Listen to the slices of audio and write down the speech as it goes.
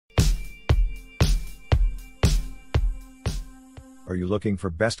Are you looking for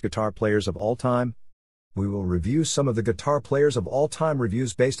best guitar players of all time? We will review some of the guitar players of all time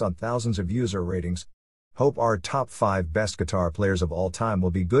reviews based on thousands of user ratings. Hope our top 5 best guitar players of all time will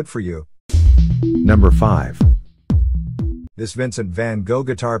be good for you. Number 5. This Vincent Van Gogh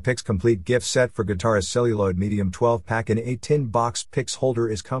Guitar Picks Complete Gift Set for Guitarist Celluloid Medium 12-pack in a tin box picks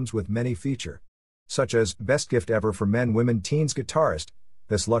holder comes with many features, such as Best Gift Ever for Men, Women, Teens Guitarist.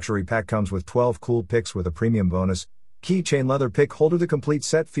 This luxury pack comes with 12 cool picks with a premium bonus keychain leather pick holder. The complete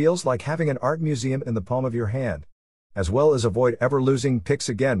set feels like having an art museum in the palm of your hand. As well as avoid ever losing picks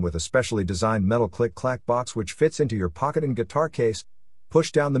again with a specially designed metal click-clack box which fits into your pocket and guitar case.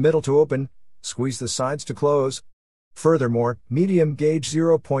 Push down the middle to open, squeeze the sides to close. Furthermore, medium gauge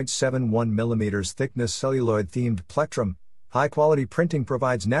 0.71mm thickness celluloid themed plectrum. High quality printing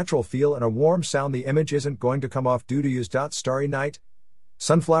provides natural feel and a warm sound. The image isn't going to come off due to use. Starry Night.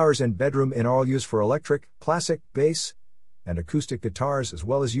 Sunflowers and bedroom in all use for electric, classic, bass, and acoustic guitars as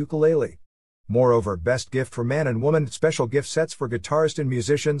well as ukulele. Moreover, best gift for man and woman, special gift sets for guitarists and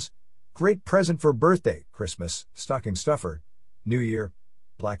musicians. Great present for birthday, Christmas, stocking stuffer, New Year,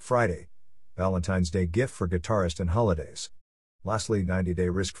 Black Friday, Valentine's Day gift for guitarists and holidays. Lastly, 90-day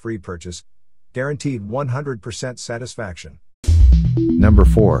risk-free purchase. Guaranteed 100% satisfaction. Number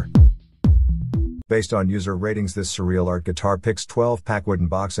 4. Based on user ratings, this Surreal Art Guitar Picks 12-pack wooden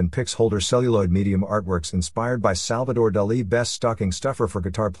box and picks holder celluloid medium artworks inspired by Salvador Dali best stocking stuffer for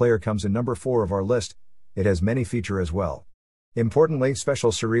guitar player comes in number 4 of our list. It has many features as well. Importantly,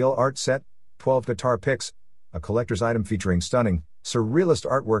 special Surreal Art Set, 12 guitar picks, a collector's item featuring stunning, surrealist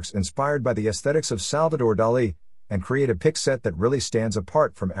artworks inspired by the aesthetics of Salvador Dali, and create a pick set that really stands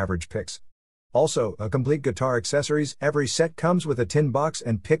apart from average picks. Also, a complete guitar accessories. Every set comes with a tin box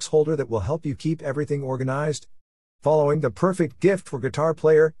and picks holder that will help you keep everything organized. Following the perfect gift for guitar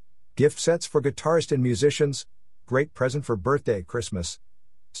player, gift sets for guitarists and musicians, great present for birthday, Christmas,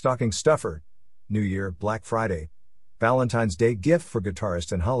 stocking stuffer, New Year, Black Friday, Valentine's Day gift for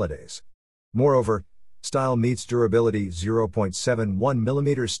guitarists and holidays. Moreover, style meets durability.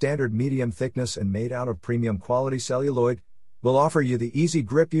 0.71mm standard medium thickness and made out of premium quality celluloid will offer you the easy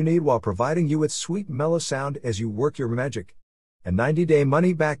grip you need while providing you with sweet mellow sound as you work your magic. A 90-day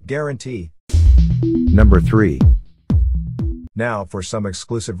money-back guarantee. Number 3. Now for some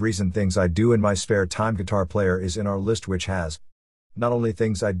exclusive reason things I do in my spare time guitar player is in our list, which has not only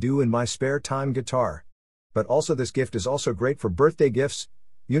things I do in my spare time guitar, but also this gift is also great for birthday gifts,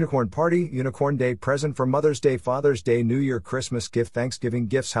 Unicorn Party, Unicorn Day present for Mother's Day, Father's Day, New Year, Christmas gift, Thanksgiving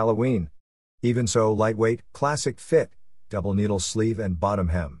gifts, Halloween. Even so, lightweight, classic fit, double needle sleeve and bottom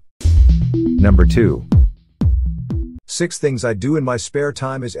hem. Number 2. 6 things I do in my spare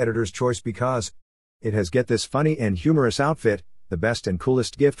time is editor's choice because it has get this funny and humorous outfit, the best and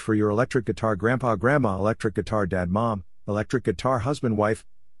coolest gift for your electric guitar grandpa, grandma, electric guitar dad, mom, electric guitar husband, wife,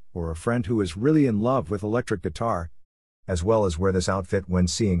 or a friend who is really in love with electric guitar, as well as wear this outfit when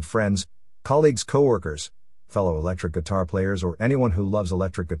seeing friends, colleagues, co-workers, fellow electric guitar players, or anyone who loves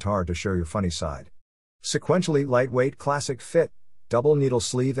electric guitar to show your funny side. Sequentially lightweight, classic fit, double needle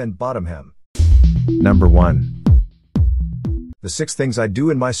sleeve and bottom hem. Number 1. The 6 things I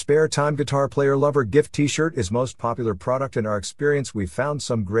do in my spare time guitar player lover gift t-shirt is most popular product. In our experience we've found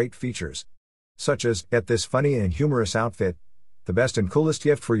some great features, such as, get this funny and humorous outfit, the best and coolest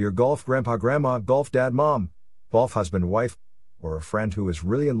gift for your golf grandpa, grandma, golf dad, mom, golf husband, wife, or a friend who is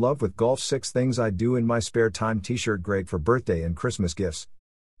really in love with golf. 6 things I do in my spare time t-shirt, great for birthday and Christmas gifts.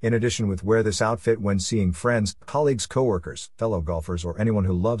 In addition, with wear this outfit when seeing friends, colleagues, co-workers, fellow golfers, or anyone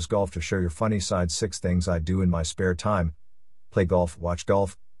who loves golf to show your funny side. 6 things I do in my spare time: play golf, watch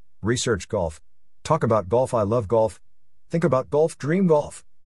golf, research golf, talk about golf, I love golf, think about golf, dream golf.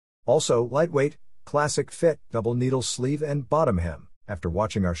 Also, lightweight, classic fit, double needle sleeve and bottom hem. After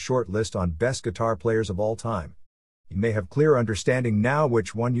watching our short list on best guitar players of all time, you may have clear understanding now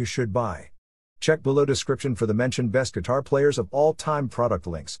which one you should buy. Check below description for the mentioned best guitar players of all time product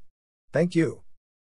links. Thank you.